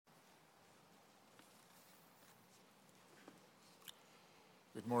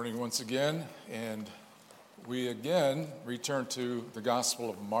Good morning once again, and we again return to the Gospel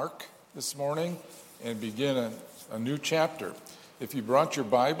of Mark this morning and begin a new chapter. If you brought your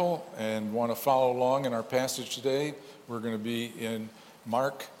Bible and want to follow along in our passage today, we're going to be in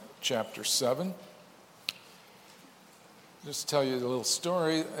Mark chapter 7. Just tell you a little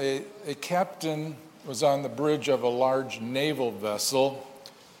story. A captain was on the bridge of a large naval vessel,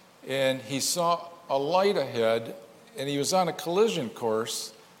 and he saw a light ahead, and he was on a collision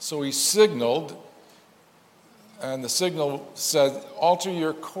course, so he signaled, and the signal said, "Alter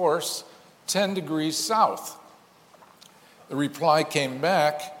your course 10 degrees south." The reply came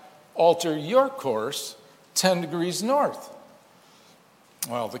back, "Alter your course 10 degrees north."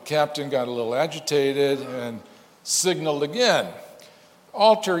 Well, the captain got a little agitated and signaled again,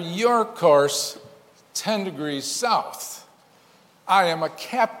 "Alter your course 10 degrees south. I am a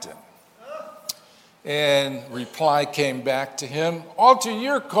captain." And reply came back to him, "Alter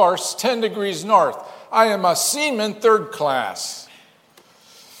your course 10 degrees north. I am a seaman third class."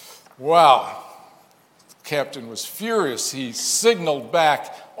 Well, the captain was furious. He signaled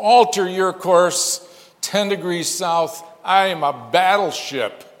back, "Alter your course 10 degrees south. I am a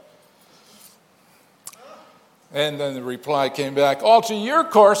battleship." And then the reply came back, "Alter your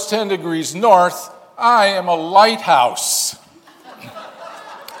course 10 degrees north. I am a lighthouse."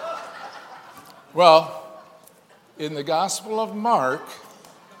 Well, in the Gospel of Mark,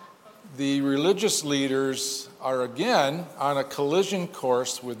 the religious leaders are again on a collision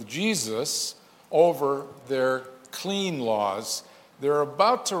course with Jesus over their clean laws. They're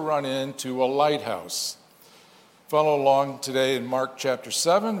about to run into a lighthouse. Follow along today in Mark chapter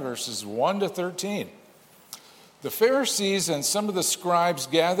 7, verses 1 to 13. The Pharisees and some of the scribes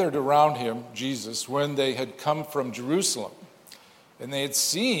gathered around him, Jesus, when they had come from Jerusalem. And they had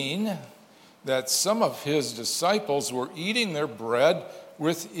seen that some of his disciples were eating their bread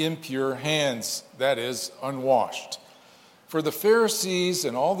with impure hands, that is, unwashed. For the Pharisees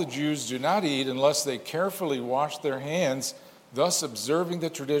and all the Jews do not eat unless they carefully wash their hands, thus observing the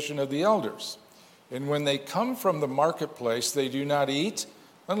tradition of the elders. And when they come from the marketplace, they do not eat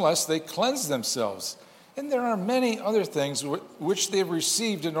unless they cleanse themselves. And there are many other things which they have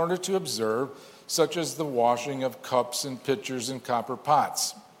received in order to observe, such as the washing of cups and pitchers and copper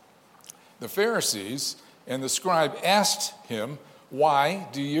pots. The Pharisees and the scribe asked him, "Why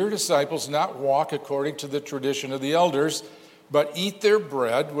do your disciples not walk according to the tradition of the elders, but eat their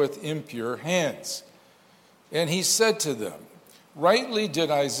bread with impure hands?" And he said to them, "Rightly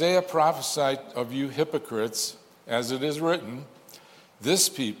did Isaiah prophesy of you hypocrites, as it is written, 'This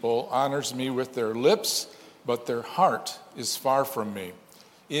people honors me with their lips, but their heart is far from me.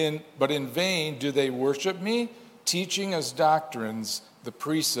 But in vain do they worship me, teaching as doctrines the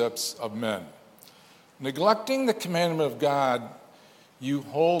precepts of men. Neglecting the commandment of God, you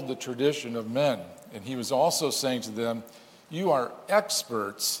hold the tradition of men." And he was also saying to them, "You are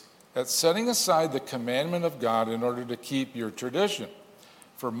experts at setting aside the commandment of God in order to keep your tradition.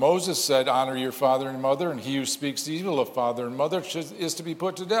 For Moses said, 'Honor your father and mother, and he who speaks evil of father and mother is to be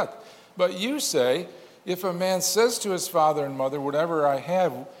put to death.' But you say, 'If a man says to his father and mother, whatever I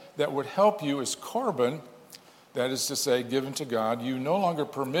have that would help you is Corban,' that is to say, given to God, you no longer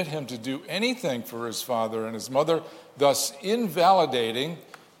permit him to do anything for his father and his mother, thus invalidating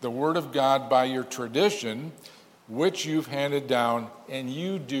the word of God by your tradition, which you've handed down, and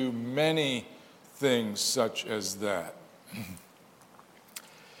you do many things such as that."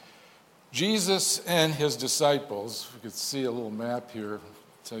 Jesus and his disciples, we could see a little map here,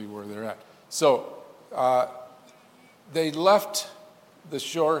 tell you where they're at. So they left the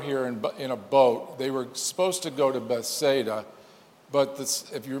shore here in a boat. They were supposed to go to Bethsaida, but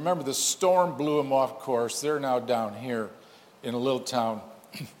if you remember, the storm blew them off course. They're now down here in a little town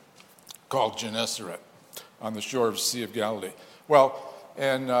called Gennesaret on the shore of the Sea of Galilee. Well,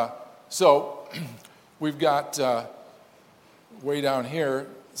 and so we've got way down here,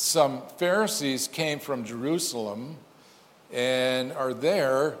 some Pharisees came from Jerusalem and are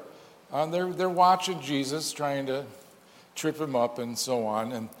there. They're watching Jesus, trying to trip him up and so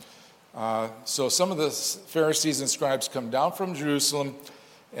on. And so some of the Pharisees and scribes come down from Jerusalem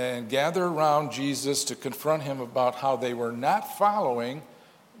and gather around Jesus to confront him about how they were not following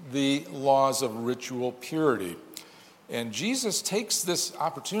the laws of ritual purity. And Jesus takes this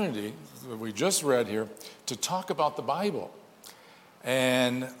opportunity that we just read here to talk about the Bible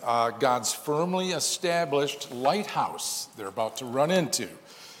and God's firmly established lighthouse they're about to run into.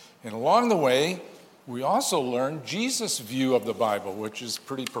 And along the way, we also learn Jesus' view of the Bible, which is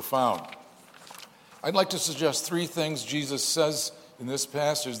pretty profound. I'd like to suggest three things Jesus says in this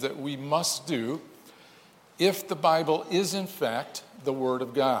passage that we must do if the Bible is in fact the Word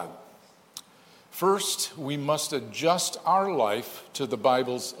of God. First, we must adjust our life to the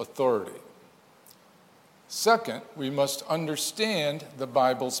Bible's authority. Second, we must understand the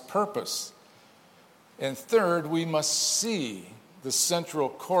Bible's purpose. And third, we must see the central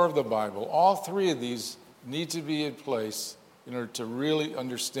core of the Bible. All three of these need to be in place in order to really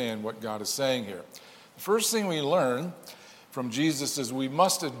understand what God is saying here. The first thing we learn from Jesus is we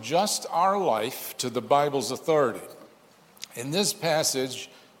must adjust our life to the Bible's authority. In this passage,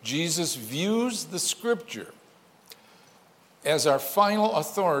 Jesus views the Scripture as our final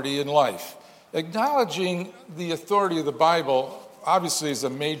authority in life. Acknowledging the authority of the Bible obviously is a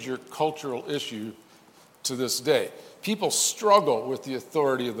major cultural issue to this day. People struggle with the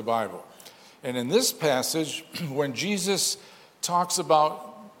authority of the Bible. And in this passage, when Jesus talks about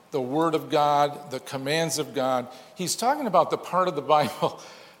the Word of God, the commands of God, he's talking about the part of the Bible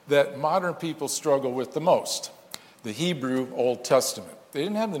that modern people struggle with the most, the Hebrew Old Testament. They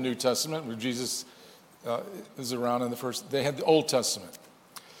didn't have the New Testament when Jesus was around in the first. They had the Old Testament.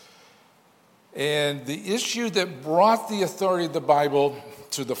 And the issue that brought the authority of the Bible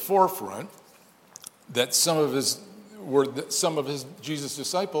to the forefront, that some of Jesus'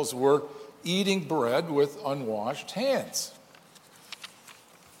 disciples were eating bread with unwashed hands.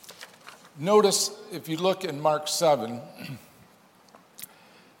 Notice, if you look in Mark 7,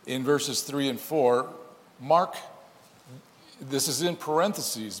 in verses 3 and 4, Mark, this is in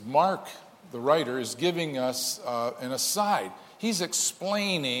parentheses, Mark, the writer, is giving us an aside. He's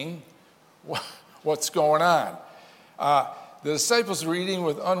explaining what's going on. The disciples were eating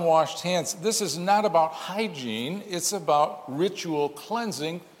with unwashed hands. This is not about hygiene. It's about ritual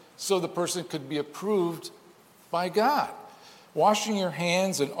cleansing so the person could be approved by God. Washing your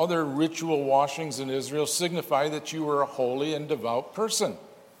hands and other ritual washings in Israel signify that you were a holy and devout person.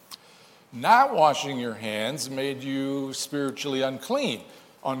 Not washing your hands made you spiritually unclean,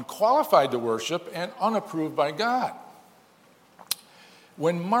 unqualified to worship, and unapproved by God.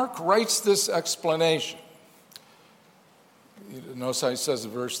 When Mark writes this explanation, notice how he says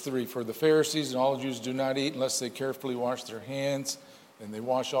in verse 3, "For the Pharisees and all the Jews do not eat unless they carefully wash their hands, and they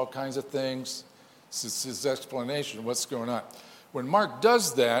wash all kinds of things." This is his explanation of what's going on. When Mark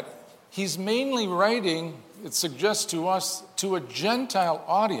does that, he's mainly writing, it suggests to us, to a Gentile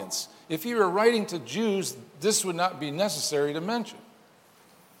audience. If he were writing to Jews, this would not be necessary to mention.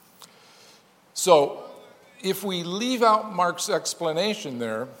 So, if we leave out Mark's explanation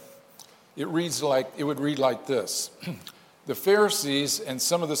there, it would read like this. The Pharisees and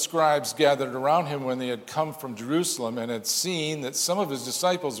some of the scribes gathered around him when they had come from Jerusalem and had seen that some of his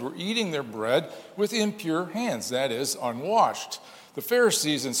disciples were eating their bread with impure hands, that is, unwashed. The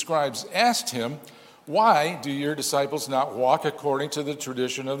Pharisees and scribes asked him, "Why do your disciples not walk according to the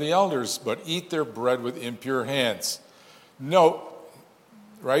tradition of the elders, but eat their bread with impure hands?" Note,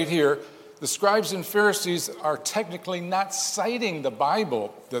 right here, the scribes and Pharisees are technically not citing the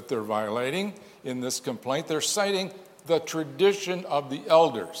Bible that they're violating in this complaint. They're citing the tradition of the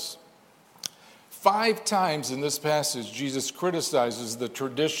elders. 5 times in this passage, Jesus criticizes the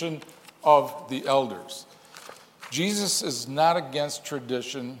tradition of the elders. Jesus is not against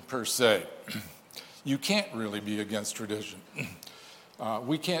tradition per se. You can't really be against tradition.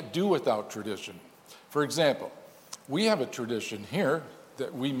 We can't do without tradition. For example, we have a tradition here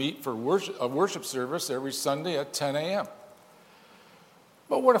that we meet for a worship service every Sunday at 10 a.m.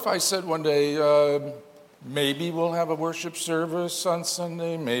 But what if I said one day, maybe we'll have a worship service on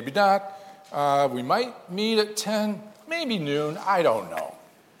Sunday, maybe not. We might meet at 10, maybe noon, I don't know.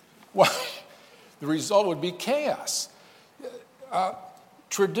 Well, the result would be chaos.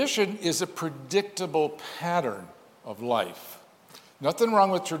 Tradition is a predictable pattern of life. Nothing wrong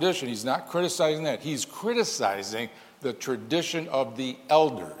with tradition. He's not criticizing that. He's criticizing the tradition of the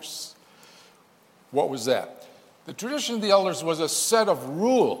elders. What was that? The tradition of the elders was a set of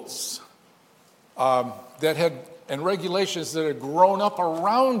rules and regulations that had grown up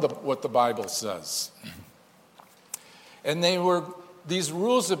around what the Bible says. And these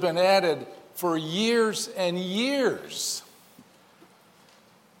rules have been added for years and years.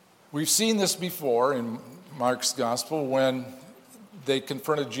 We've seen this before in Mark's gospel when they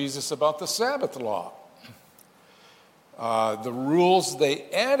confronted Jesus about the Sabbath law. The rules they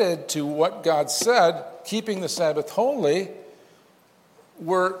added to what God said, keeping the Sabbath holy,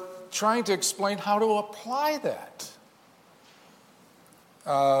 were trying to explain how to apply that.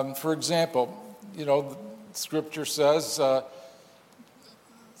 For example, Scripture says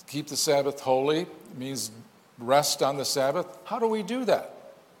keep the Sabbath holy, means rest on the Sabbath. How do we do that?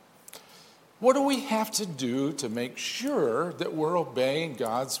 What do we have to do to make sure that we're obeying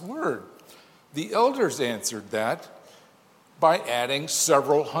God's word? The elders answered that by adding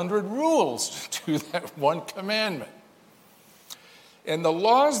several hundred rules to that one commandment. And the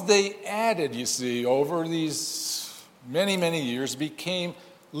laws they added, you see, over these many, many years became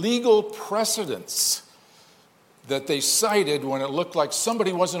legal precedents that they cited when it looked like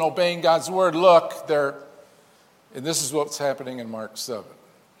somebody wasn't obeying God's word. Look, and this is what's happening in Mark 7.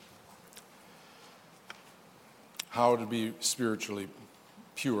 How to be spiritually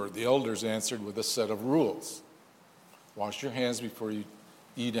pure. The elders answered with a set of rules. Wash your hands before you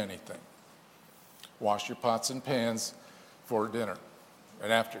eat anything. Wash your pots and pans for dinner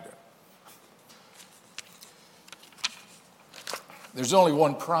and after dinner. There's only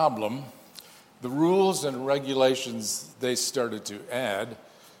one problem. The rules and regulations they started to add,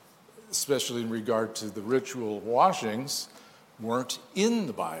 especially in regard to the ritual washings, weren't in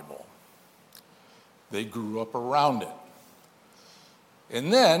the Bible. They grew up around it.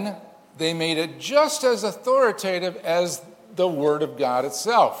 And then they made it just as authoritative as the Word of God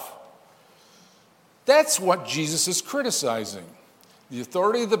itself. That's what Jesus is criticizing. The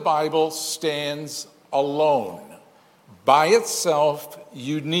authority of the Bible stands alone, by itself,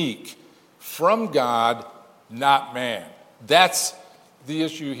 unique, from God, not man. That's the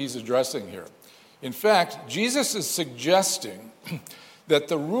issue he's addressing here. In fact, Jesus is suggesting that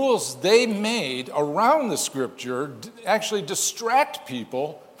the rules they made around the Scripture actually distract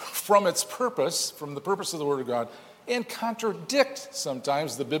people from its purpose, from the purpose of the Word of God, and contradict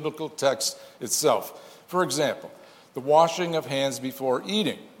sometimes the biblical text itself. For example, the washing of hands before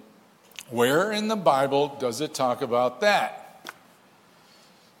eating. Where in the Bible does it talk about that?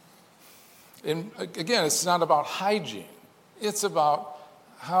 And again, it's not about hygiene. It's about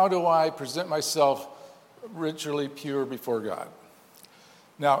how do I present myself ritually pure before God.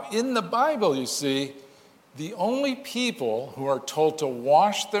 Now, in the Bible, you see, the only people who are told to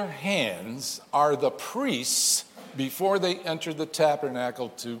wash their hands are the priests before they enter the tabernacle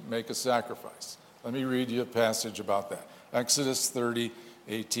to make a sacrifice. Let me read you a passage about that. Exodus 30,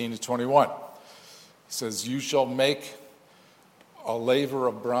 18 to 21. It says, "You shall make a laver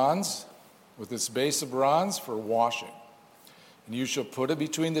of bronze with its base of bronze for washing. And you shall put it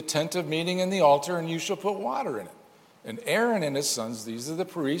between the tent of meeting and the altar, and you shall put water in it. And Aaron and his sons, these are the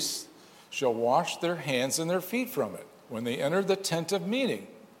priests, shall wash their hands and their feet from it when they enter the tent of meeting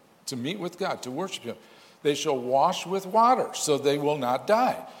to meet with God, to worship Him. They shall wash with water so they will not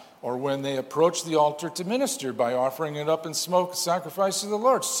die. Or when they approach the altar to minister by offering it up in smoke, sacrifice to the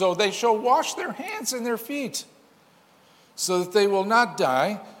Lord. So they shall wash their hands and their feet so that they will not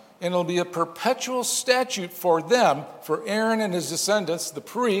die. And it'll be a perpetual statute for them, for Aaron and his descendants, the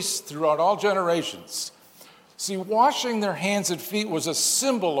priests, throughout all generations." See, washing their hands and feet was a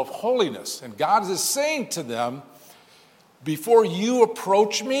symbol of holiness. And God is saying to them, before you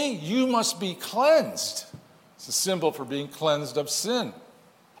approach me, you must be cleansed. It's a symbol for being cleansed of sin.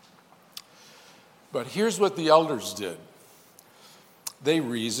 But here's what the elders did. They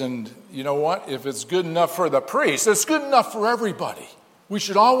reasoned, you know what? If it's good enough for the priest, it's good enough for everybody. We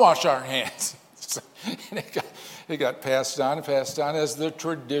should all wash our hands. And it got passed on as the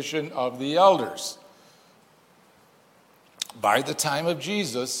tradition of the elders. By the time of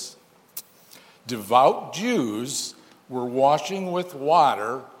Jesus, devout Jews were washing with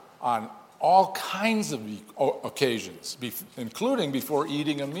water on all kinds of occasions, including before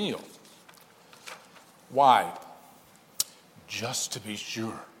eating a meal. Why? Just to be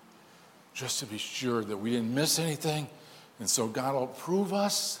sure. Just to be sure that we didn't miss anything, and so God will approve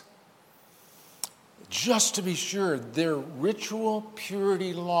us. Just to be sure, their ritual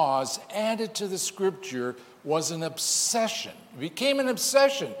purity laws added to the Scripture was an obsession. It became an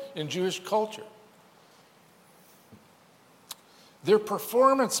obsession in Jewish culture. Their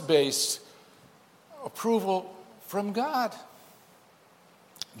performance-based approval from God.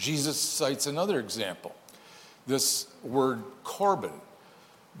 Jesus cites another example. This word korban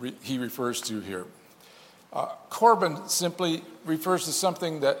he refers to here. Korban simply refers to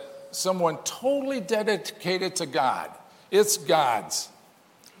something that someone totally dedicated to God. It's God's.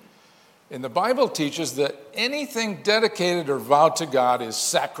 And the Bible teaches that anything dedicated or vowed to God is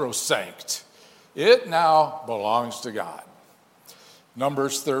sacrosanct. It now belongs to God.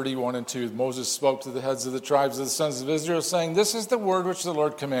 Numbers 30:1 and 2, Moses spoke to the heads of the tribes of the sons of Israel, saying, "This is the word which the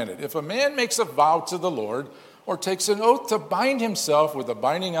Lord commanded. If a man makes a vow to the Lord or takes an oath to bind himself with a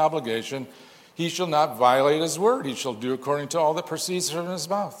binding obligation, he shall not violate his word. He shall do according to all that proceeds from his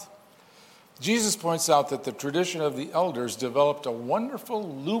mouth." Jesus points out that the tradition of the elders developed a wonderful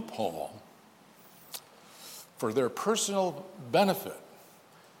loophole for their personal benefit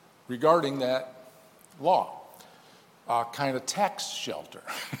regarding that law. kind of tax shelter,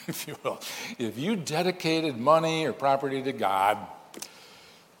 if you will. If you dedicated money or property to God,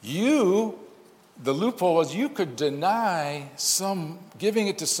 the loophole was you could deny giving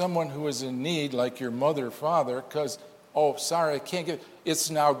it to someone who is in need, like your mother or father, because, oh, sorry, I can't give it. It's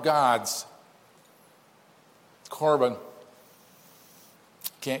now God's. Corban,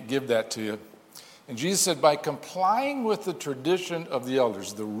 can't give that to you. And Jesus said, by complying with the tradition of the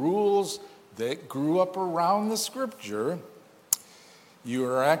elders, the rules that grew up around the Scripture, you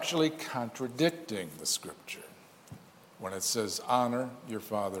are actually contradicting the Scripture when it says, honor your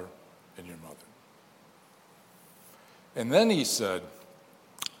father and your mother. And then he said,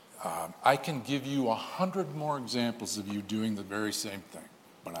 I can give you 100 more examples of you doing the very same thing,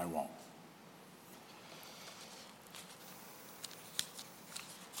 but I won't.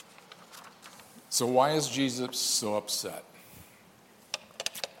 So why is Jesus so upset?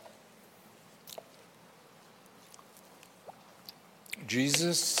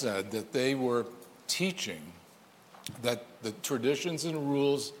 Jesus said that they were teaching that the traditions and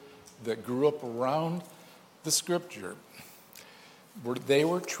rules that grew up around the Scripture, they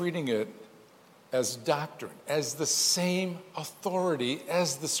were treating it as doctrine, as the same authority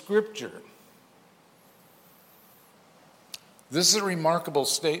as the Scripture. This is a remarkable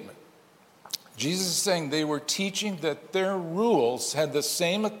statement. Jesus is saying they were teaching that their rules had the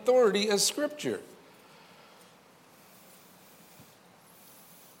same authority as Scripture.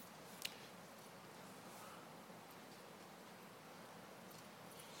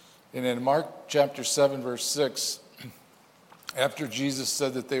 And in Mark chapter 7, verse 6, after Jesus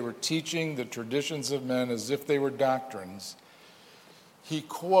said that they were teaching the traditions of men as if they were doctrines, he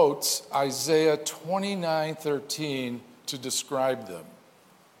quotes Isaiah 29:13 to describe them.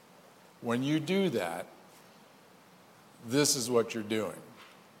 When you do that, this is what you're doing.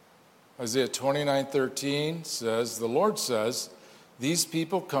 Isaiah 29:13 says, the Lord says, these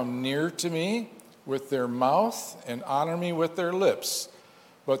people come near to me with their mouth and honor me with their lips,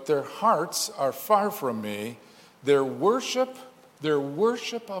 but their hearts are far from me. Their worship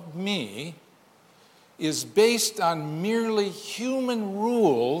of me is based on merely human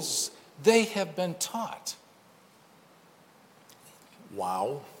rules they have been taught.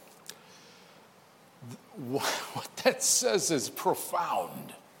 Wow. What that says is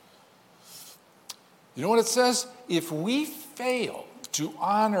profound. You know what it says? If we fail to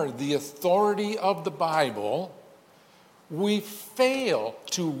honor the authority of the Bible, we fail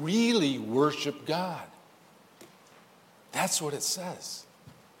to really worship God. That's what it says.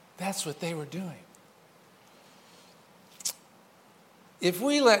 That's what they were doing. If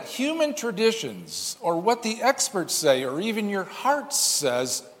we let human traditions or what the experts say or even your heart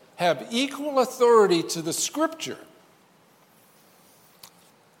says have equal authority to the Scripture,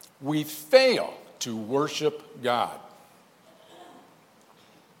 we fail to worship God.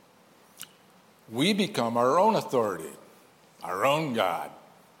 We become our own authority, our own God.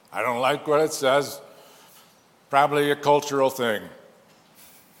 I don't like what it says. Probably a cultural thing.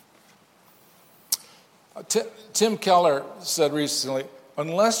 Tim Keller said recently,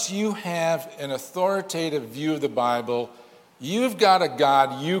 unless you have an authoritative view of the Bible, you've got a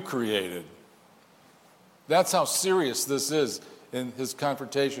God you created. That's how serious this is in his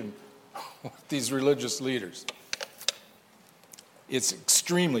confrontation with these religious leaders. It's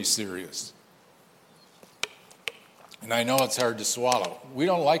extremely serious. And I know it's hard to swallow. We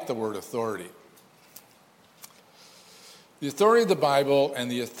don't like the word authority. The authority of the Bible and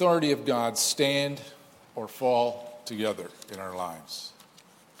the authority of God stand or fall together in our lives.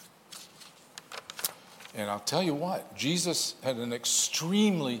 And I'll tell you what, Jesus had an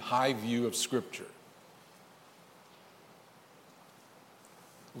extremely high view of Scripture.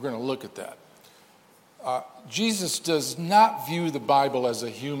 We're going to look at that. Jesus does not view the Bible as a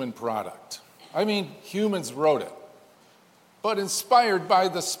human product. I mean, humans wrote it, but inspired by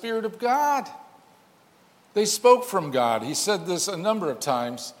the Spirit of God. They spoke from God. He said this a number of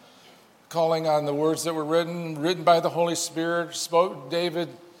times, calling on the words that were written by the Holy Spirit. David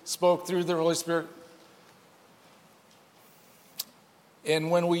spoke through the Holy Spirit. And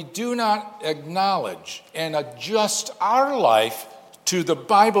when we do not acknowledge and adjust our life to the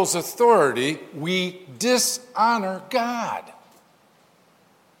Bible's authority, we dishonor God.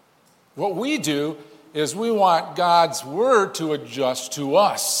 What we do is we want God's word to adjust to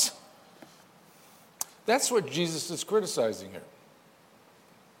us. That's what Jesus is criticizing here.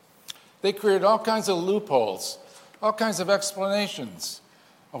 They created all kinds of loopholes, all kinds of explanations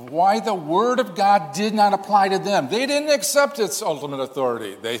of why the word of God did not apply to them. They didn't accept its ultimate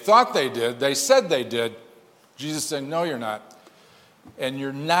authority. They thought they did. They said they did. Jesus said, no, you're not. And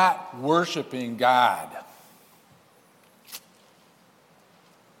you're not worshiping God.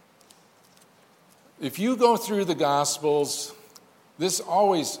 If you go through the Gospels, this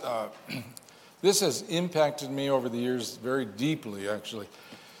always, this has impacted me over the years very deeply, actually.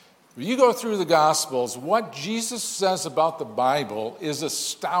 If you go through the Gospels, what Jesus says about the Bible is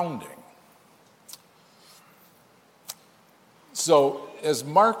astounding. So, as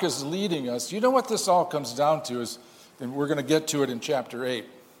Mark is leading us, you know what this all comes down to is, and we're going to get to it in chapter 8.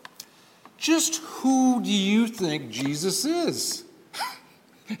 Just who do you think Jesus is?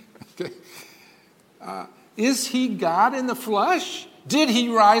 Okay. Is he God in the flesh? Did he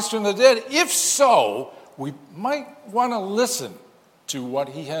rise from the dead? If so, we might want to listen to what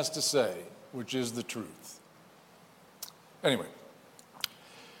he has to say, which is the truth. Anyway,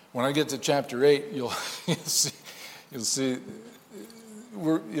 when I get to chapter 8, you'll see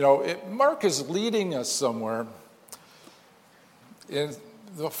Mark is leading us somewhere. And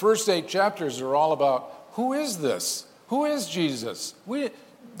the first 8 chapters are all about, who is this? Who is Jesus? We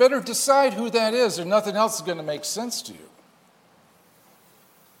better decide who that is, or nothing else is going to make sense to you.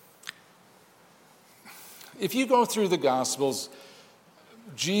 If you go through the Gospels,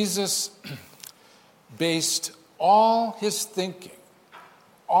 Jesus based all his thinking,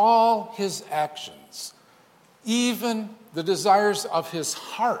 all his actions, even the desires of his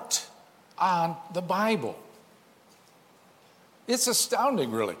heart on the Bible. It's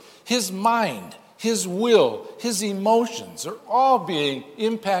astounding, really. His mind, his will, his emotions are all being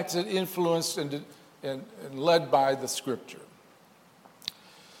impacted, influenced, and led by the Scripture.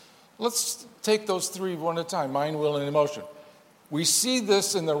 Let's take those 3 one at a time, mind, will, and emotion. We see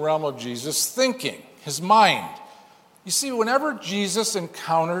this in the realm of Jesus' thinking, his mind. You see, whenever Jesus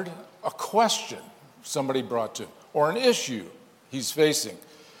encountered a question somebody brought to him, or an issue he's facing,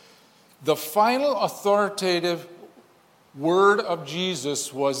 the final authoritative word of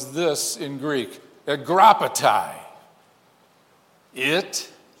Jesus was this in Greek, agrapatai.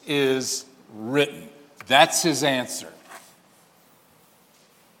 It is written. That's his answer,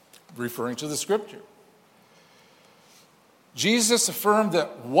 referring to the Scripture. Jesus affirmed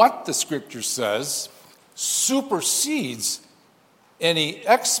that what the Scripture says supersedes any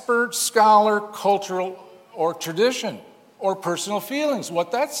expert, scholar, cultural, or tradition, or personal feelings.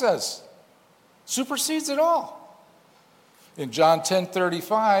 What that says supersedes it all. In John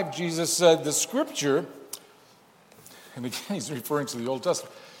 10:35, Jesus said, the Scripture, and again he's referring to the Old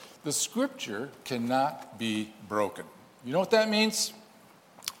Testament, the Scripture cannot be broken. You know what that means?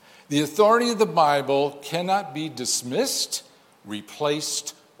 The authority of the Bible cannot be dismissed,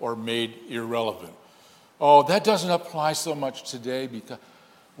 replaced, or made irrelevant. Oh, that doesn't apply so much today because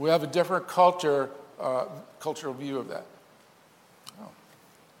we have a different cultural view of that. Oh.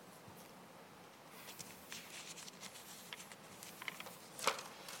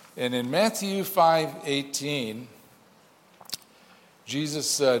 And in Matthew 5:18, Jesus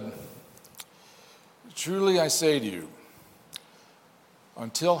said, truly I say to you,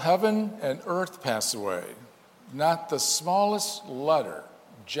 until heaven and earth pass away, not the smallest letter,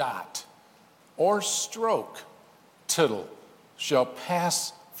 jot, or stroke, tittle, shall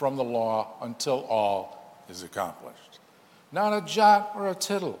pass from the law until all is accomplished. Not a jot or a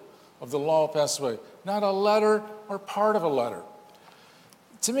tittle of the law will pass away. Not a letter or part of a letter.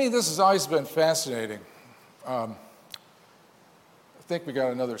 To me, this has always been fascinating. I think we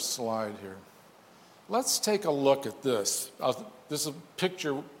got another slide here. Let's take a look at this. This will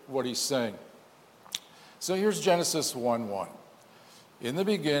picture what he's saying. So here's Genesis 1:1. In the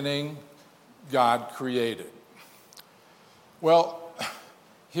beginning, God created. Well,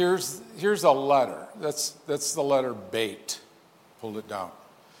 here's a letter. That's the letter bait. Pulled it down.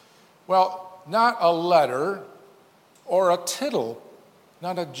 Well, not a letter or a tittle,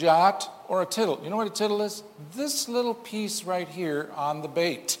 not a jot or a tittle. You know what a tittle is? This little piece right here on the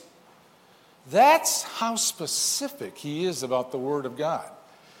bait. That's how specific he is about the Word of God.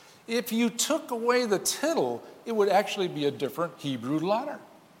 If you took away the tittle, it would actually be a different Hebrew letter.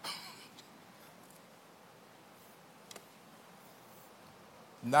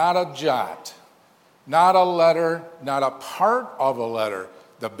 Not a jot, not a letter, not a part of a letter.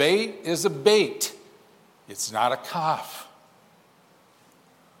 The bait is a bait. It's not a kaf.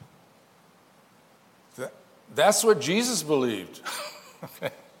 That's what Jesus believed.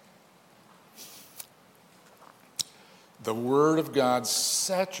 Okay. The Word of God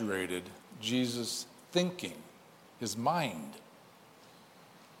saturated Jesus' thinking, his mind.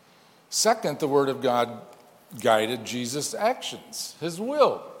 Second, the Word of God guided Jesus' actions, his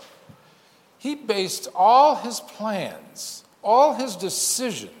will. He based all his plans, all his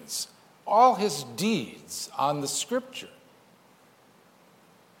decisions, all his deeds on the Scripture.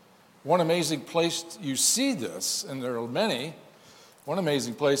 One amazing place you see this, and there are many, One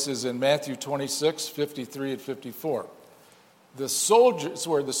amazing place is in Matthew 26, 53 and 54. The soldiers,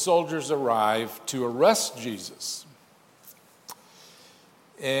 where the soldiers arrive to arrest Jesus.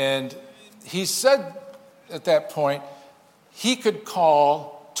 And he said at that point, he could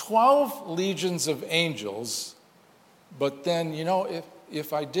call 12 legions of angels, but then,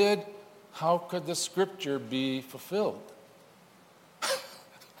 if I did, how could the scripture be fulfilled?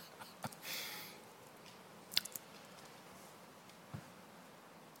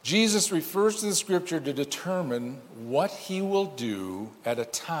 Jesus refers to the scripture to determine what he will do at a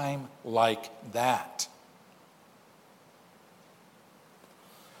time like that.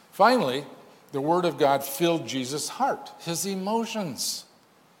 Finally, the Word of God filled Jesus' heart, his emotions,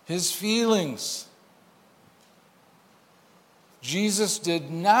 his feelings. Jesus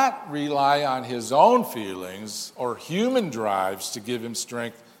did not rely on his own feelings or human drives to give him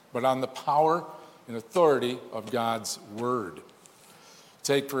strength, but on the power and authority of God's Word.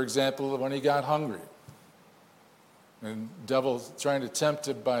 Take, for example, when he got hungry. And the devil's trying to tempt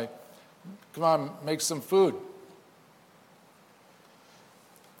him by, come on, make some food.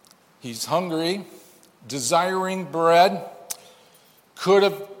 He's hungry, desiring bread, could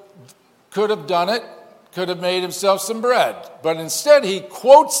have done it, could have made himself some bread. But instead he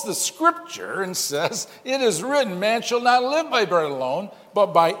quotes the scripture and says, it is written, man shall not live by bread alone,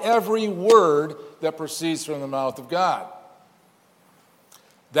 but by every word that proceeds from the mouth of God.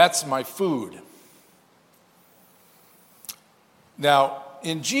 That's my food. Now,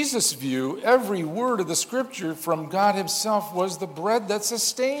 in Jesus' view, every word of the scripture from God himself was the bread that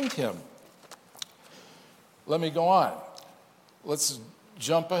sustained him. Let me go on. Let's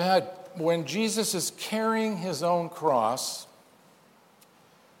jump ahead. When Jesus is carrying his own cross,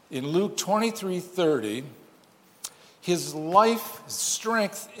 in Luke 23:30, his life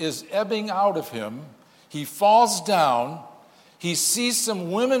strength is ebbing out of him. He falls down. He sees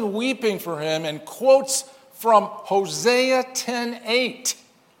some women weeping for him and quotes from Hosea 10:8.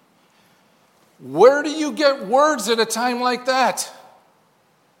 Where do you get words at a time like that?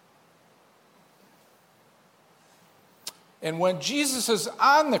 And when Jesus is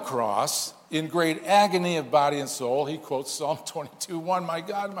on the cross, in great agony of body and soul, he quotes Psalm 22:1, my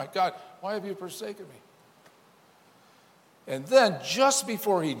God, why have you forsaken me? And then, just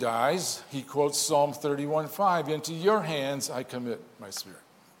before he dies, he quotes Psalm 31:5, into your hands I commit my spirit.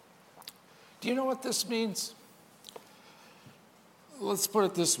 Do you know what this means? Let's put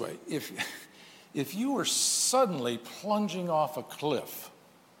it this way. If you were suddenly plunging off a cliff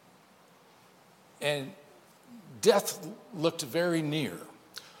and death looked very near,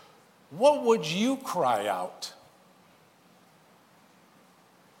 what would you cry out?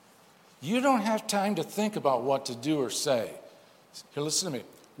 You don't have time to think about what to do or say. Here, listen to me.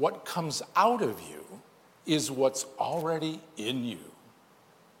 What comes out of you is what's already in you,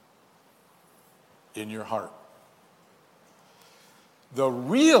 in your heart. The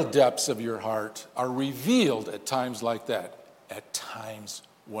real depths of your heart are revealed at times like that, at times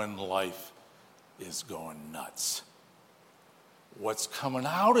when life is going nuts. What's coming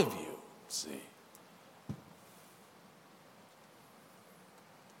out of you, see?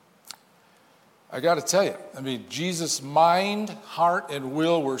 I got to tell you, Jesus' mind, heart, and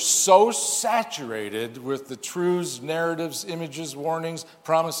will were so saturated with the truths, narratives, images, warnings,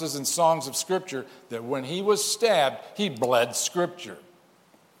 promises, and songs of Scripture that when he was stabbed, he bled Scripture.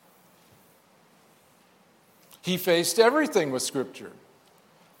 He faced everything with Scripture.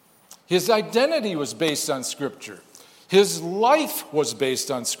 His identity was based on Scripture. His life was based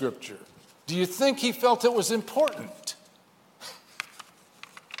on Scripture. Do you think he felt it was important?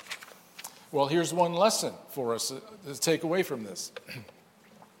 Well, here's one lesson for us to take away from this.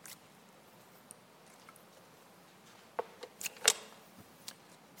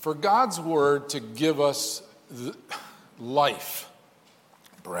 For God's word to give us life,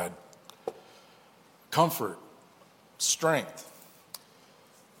 bread, comfort, strength,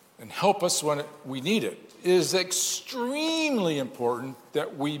 and help us when we need it, is extremely important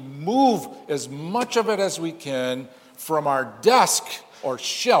that we move as much of it as we can from our desk or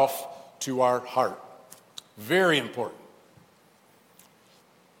shelf to our heart. Very important.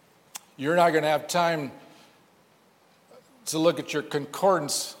 You're not going to have time to look at your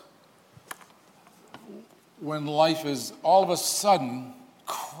concordance when life is all of a sudden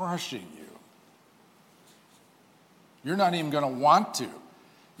crushing you. You're not even going to want to.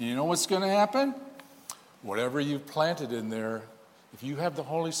 You know what's going to happen? Whatever you've planted in there, if you have the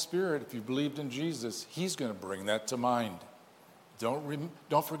Holy Spirit, if you believed in Jesus, he's going to bring that to mind.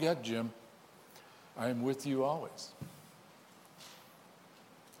 Don't forget, Jim, I am with you always.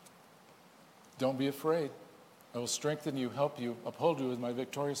 Don't be afraid. I will strengthen you, help you, uphold you with my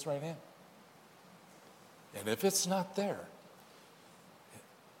victorious right hand. And if it's not there,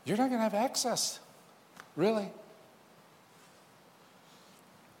 you're not going to have access, really.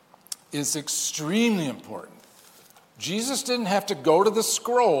 It's extremely important. Jesus didn't have to go to the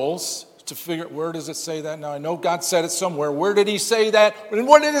scrolls to figure out, where does it say that now? I know God said it somewhere. Where did he say that? And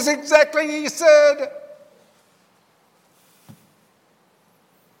what it is exactly he said?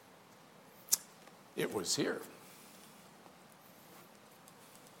 It was here.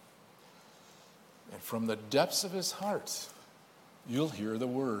 And from the depths of his heart, you'll hear the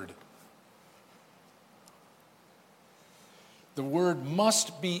word. The word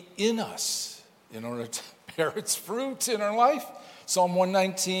must be in us in order to bear its fruit in our life. Psalm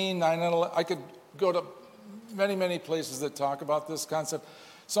 119, 9 and 11. I could go to many, many places that talk about this concept.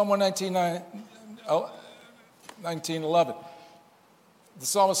 Psalm 119, 19, 11. The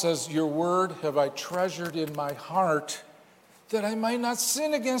psalmist says, your word have I treasured in my heart that I might not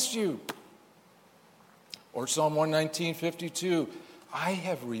sin against you. Or Psalm 119, 52. I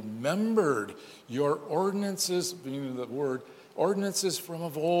have remembered your ordinances, meaning the word, ordinances from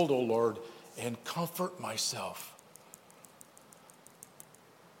of old, O Lord, and comfort myself.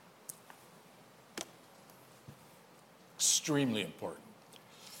 Extremely important.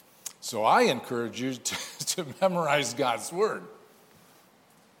 So I encourage you to memorize God's word.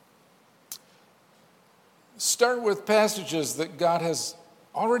 Start with passages that God has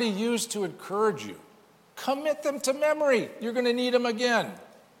already used to encourage you. Commit them to memory. You're going to need them again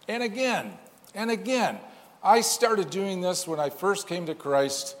and again and again. I started doing this when I first came to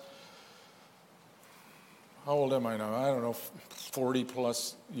Christ. How old am I now? I don't know, 40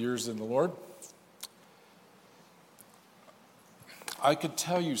 plus years in the Lord. I could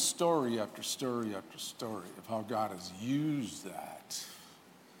tell you story after story after story of how God has used that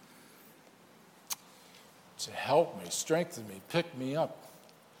to help me, strengthen me, pick me up,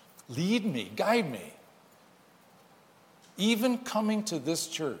 lead me, guide me. Even coming to this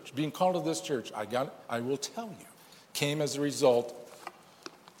church, being called to this church, I will tell you, came as a result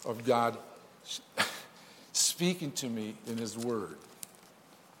of God speaking to me in his word.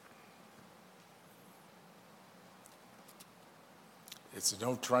 It's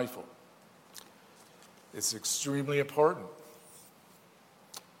no trifle. It's extremely important.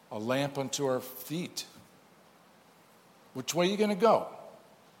 A lamp unto our feet. Which way are you going to go?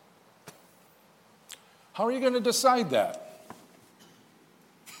 How are you going to decide that?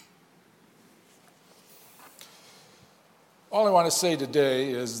 All I want to say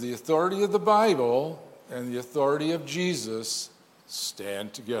today is the authority of the Bible and the authority of Jesus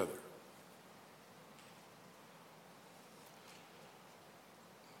stand together.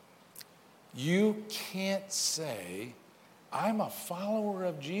 You can't say, I'm a follower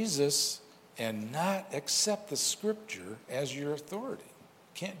of Jesus and not accept the Scripture as your authority.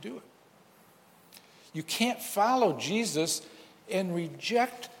 Can't do it. You can't follow Jesus and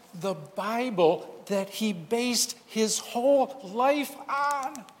reject the Bible that he based his whole life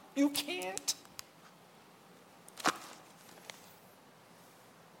on. You can't.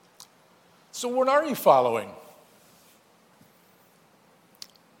 So what are you following?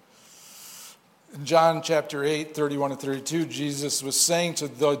 In John chapter 8, 31 and 32, Jesus was saying to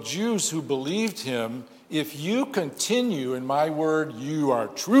the Jews who believed him, if you continue in my word, you are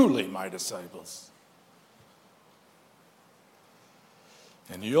truly my disciples.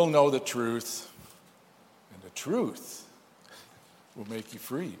 And you'll know the truth, and the truth will make you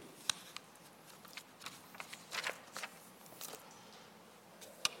free.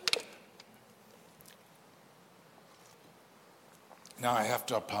 Now I have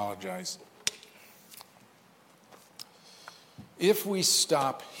to apologize. If we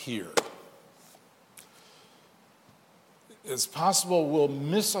stop here, it's possible we'll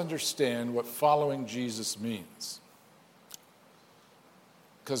misunderstand what following Jesus means.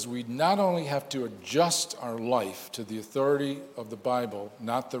 Because we not only have to adjust our life to the authority of the Bible,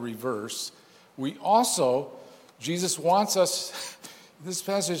 not the reverse, we also, Jesus wants us, in this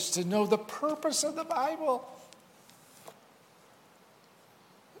passage, to know the purpose of the Bible.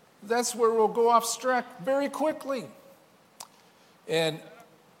 That's where we'll go off track very quickly. And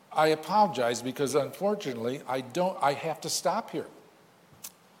I apologize because unfortunately I have to stop here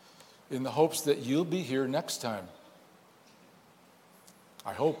in the hopes that you'll be here next time.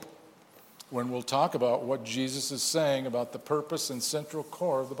 I hope, when we'll talk about what Jesus is saying about the purpose and central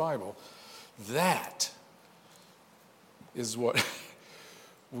core of the Bible. That is what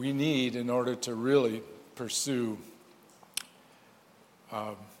we need in order to really pursue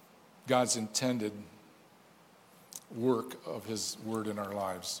God's intended work of his word in our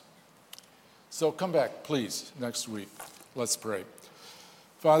lives. So come back, please, next week. Let's pray.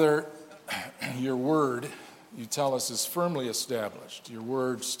 Father, your word, you tell us, is firmly established. Your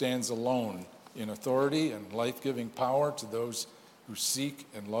word stands alone in authority and life-giving power to those who seek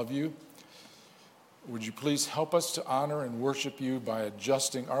and love you. Would you please help us to honor and worship you by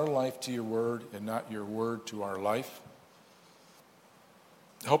adjusting our life to your word and not your word to our life?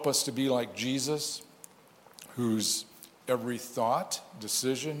 Help us to be like Jesus, whose every thought,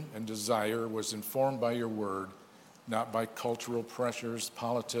 decision, and desire was informed by your word, not by cultural pressures,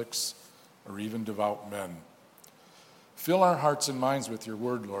 politics, or even devout men. Fill our hearts and minds with your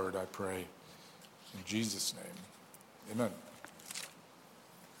word, Lord, I pray. In Jesus' name, amen.